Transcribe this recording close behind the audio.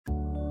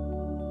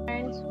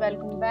friends,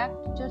 welcome back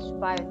to Just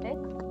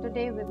Biotech.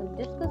 Today we will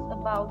discuss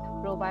about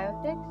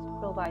probiotics,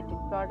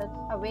 probiotic products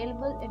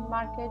available in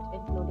market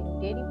including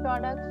dairy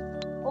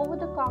products,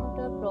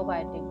 over-the-counter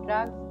probiotic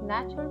drugs,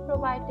 natural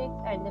probiotics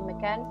and the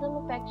mechanism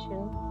of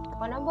action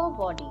on our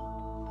body.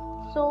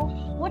 So,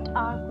 what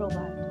are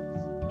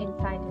probiotics? In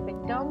scientific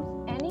terms,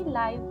 any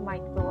live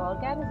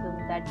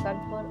microorganism that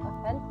confer a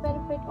health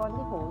benefit on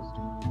the host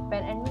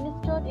when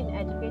administered in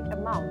adequate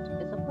amount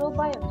is a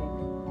probiotic.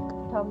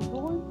 Thumb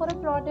rule for a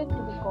product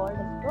to be called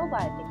as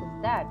probiotic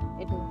is that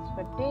it must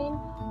contain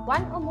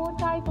one or more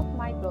type of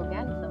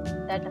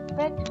microorganisms that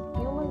affect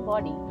human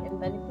body in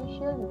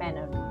beneficial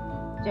manner.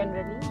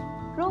 Generally,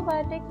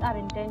 probiotics are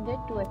intended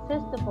to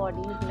assist the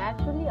body's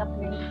naturally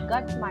occurring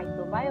gut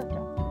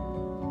microbiota.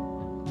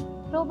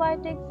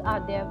 Probiotics are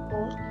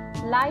therefore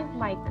live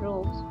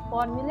microbes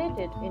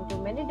formulated into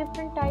many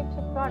different types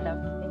of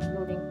products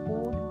including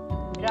food,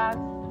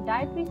 drugs,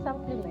 dietary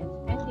supplements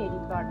and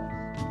dairy products.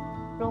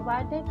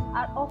 Probiotics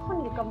are often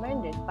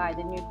recommended by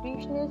the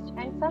nutritionist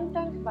and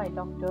sometimes by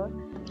doctor,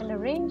 and a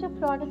range of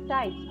product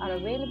types are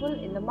available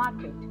in the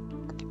market.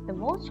 The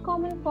most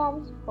common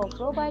forms for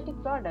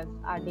probiotic products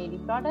are dairy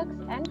products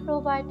and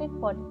probiotic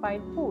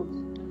fortified foods.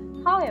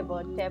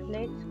 However,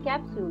 tablets,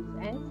 capsules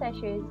and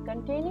sachets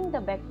containing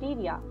the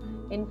bacteria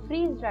in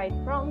freeze-dried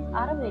forms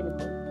are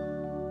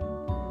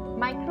available.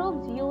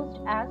 Microbes used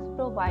as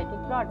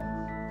probiotic products.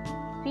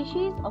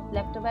 Species of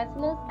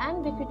lactobacillus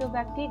and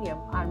bifidobacterium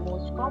are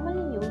most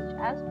commonly used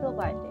as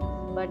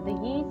probiotics, but the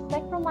yeast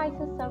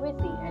Saccharomyces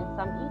cerevisiae and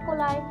some E.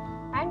 coli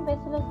and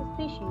Bacillus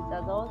species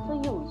are also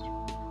used.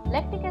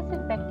 Lactic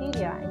acid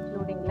bacteria,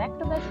 including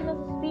lactobacillus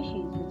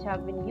species which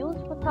have been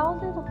used for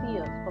thousands of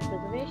years for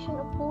preservation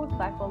of food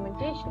by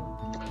fermentation,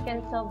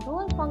 can serve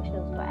dual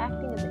functions by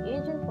acting as an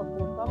agent for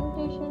food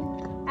fermentation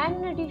and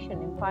in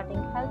addition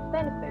imparting health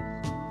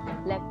benefits.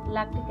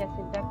 Lactic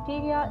acid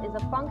bacteria is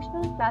a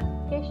functional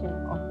classification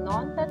of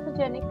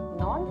non-pathogenic,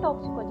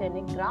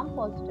 non-toxicogenic,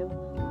 gram-positive,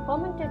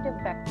 fermentative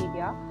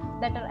bacteria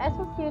that are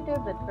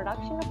associated with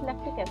production of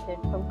lactic acid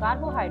from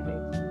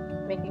carbohydrates,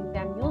 making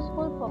them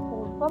useful for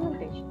food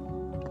fermentation.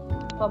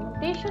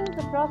 Fermentation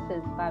is a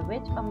process by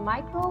which a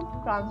microbe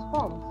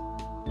transforms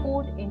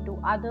food into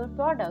other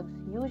products,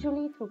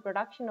 usually through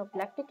production of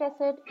lactic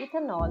acid,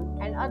 ethanol,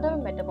 and other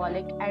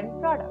metabolic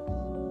end products.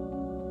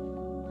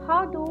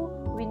 How do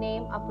we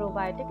name a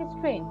probiotic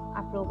strain?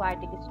 A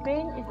probiotic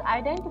strain is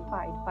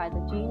identified by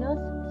the genus,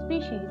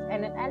 species,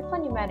 and an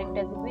alphanumeric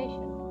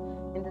designation.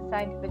 In the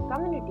scientific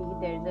community,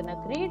 there is an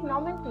agreed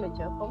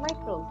nomenclature for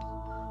microbes.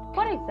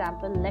 For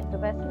example,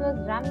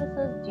 Lactobacillus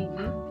rhamnosus GG,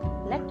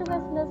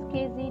 Lactobacillus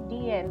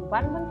KZDN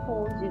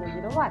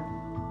 114001.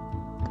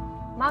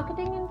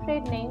 Marketing and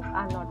trade names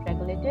are not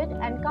regulated,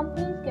 and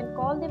companies can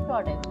call their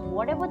products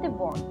whatever they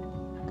want.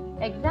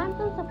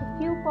 Examples of a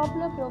few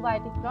popular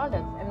probiotic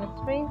products and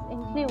strains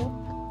include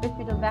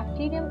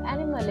Bifidobacterium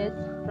animalis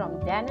from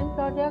Danone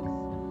Products,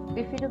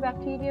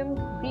 Bifidobacterium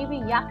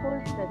brevi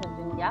Yakult present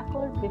in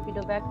Yakult,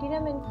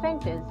 Bifidobacterium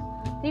infantis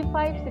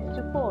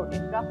 3564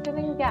 in Procter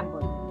 &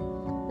 Gamble,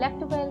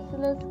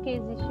 Lactobacillus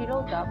casei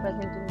shirota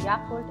present in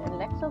Yakult and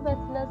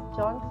Lactobacillus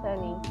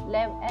johnsoni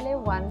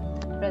LA1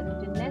 present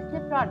in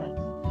Nestle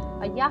products.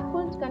 A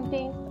Yakult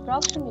contains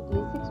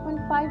approximately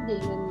 6.5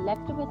 billion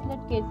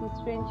Lactobacillus casei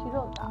strain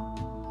shirota.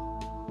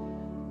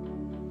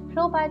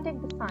 Probiotic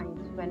the science.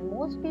 When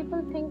most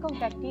people think of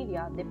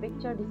bacteria, they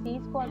picture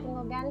disease-causing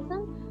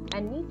organism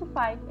and need to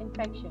fight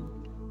infection.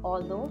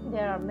 Although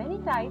there are many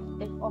types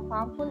of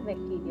harmful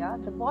bacteria,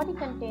 the body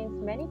contains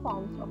many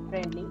forms of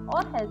friendly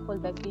or helpful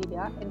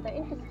bacteria in the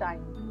intestine,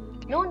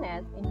 known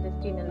as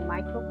intestinal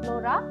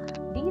microflora.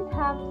 These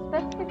have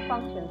specific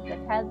functions that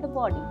help the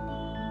body.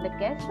 The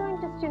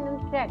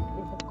gastrointestinal tract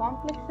is a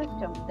complex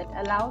system that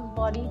allows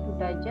body to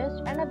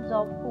digest and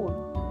absorb food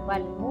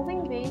while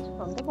removing waste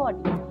from the body.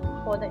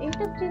 For the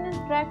intestinal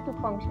tract to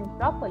function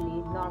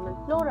properly, normal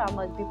flora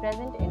must be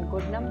present in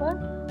good number,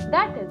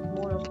 that is,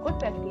 more of good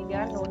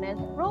bacteria known as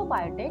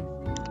probiotics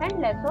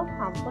and less of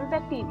harmful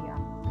bacteria.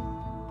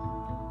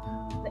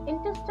 The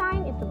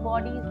intestine is the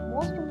body's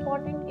most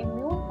important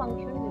immune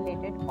function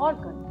related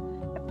organ.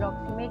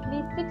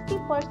 Approximately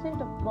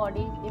 60% of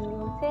body's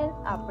immune cells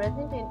are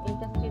present in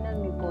intestinal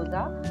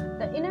mucosa,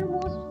 the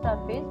innermost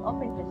surface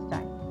of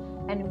intestine.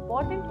 An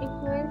important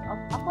influence of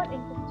upper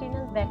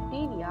intestinal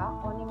bacteria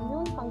on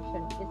immune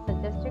function is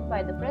suggested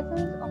by the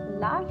presence of a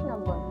large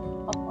number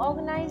of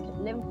organized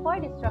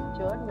lymphoid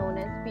structure known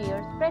as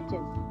Spear's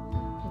patches.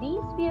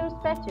 These Spear's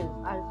patches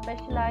are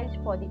specialized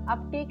for the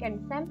uptake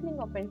and sampling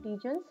of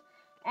antigens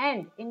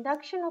and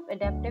induction of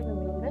adaptive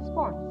immune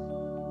response.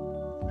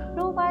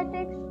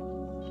 Probiotics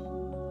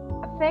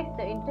affect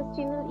the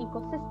intestinal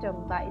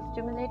ecosystem by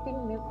stimulating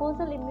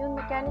mucosal immune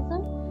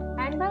mechanism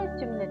and by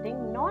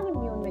stimulating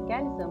non-immune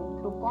mechanism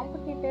through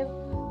competitive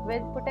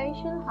with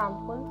potential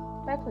harmful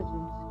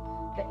pathogens.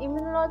 The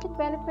immunologic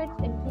benefits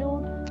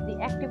include the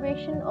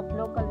activation of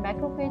local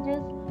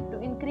macrophages to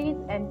increase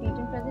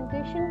antigen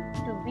presentation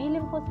to B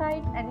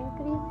lymphocytes and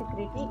increase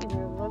secreting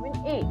immunoglobulin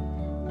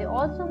A. They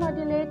also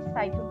modulate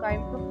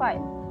cytokine profile.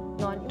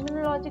 Non-immunologic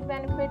immunologic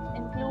benefits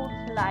includes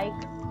like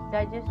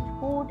digest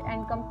food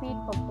and compete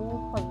for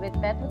food with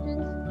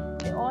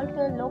pathogens. They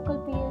alter local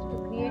pH to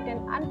create an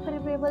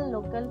unfavorable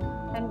local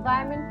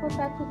environment for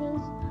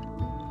pathogens.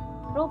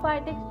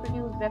 Probiotics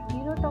produce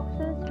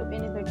bacteriotoxins to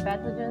inhibit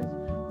pathogens.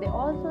 They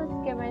also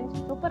scavenge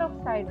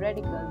superoxide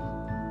radicals.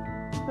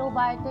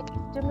 Probiotics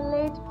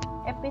stimulate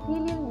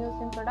epithelial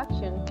mucin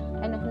production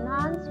and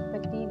enhance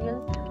bacterial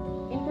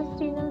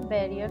intestinal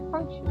barrier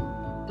function.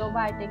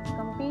 Probiotics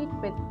compete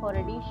for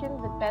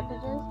addition with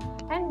pathogens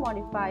and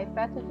modify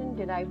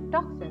pathogen-derived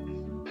toxins.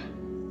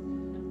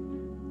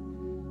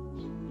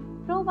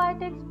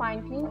 Probiotics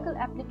find clinical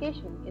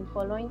application in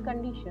following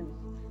conditions,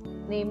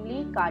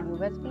 namely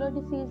cardiovascular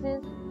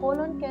diseases,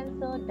 colon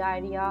cancer,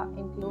 diarrhea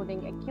including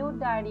acute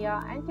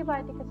diarrhea,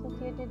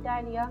 antibiotic-associated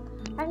diarrhea,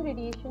 and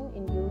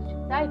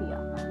radiation-induced diarrhea,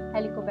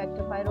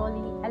 Helicobacter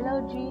pylori,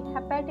 allergy,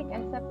 hepatic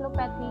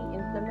encephalopathy,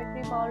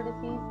 inflammatory bowel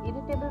disease,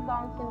 irritable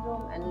bowel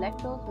syndrome, and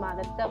lactose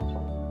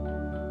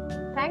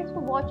malabsorption. Thanks for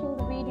watching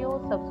the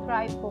video.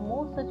 Subscribe for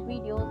more such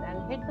videos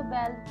and hit the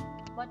bell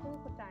button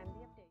for timely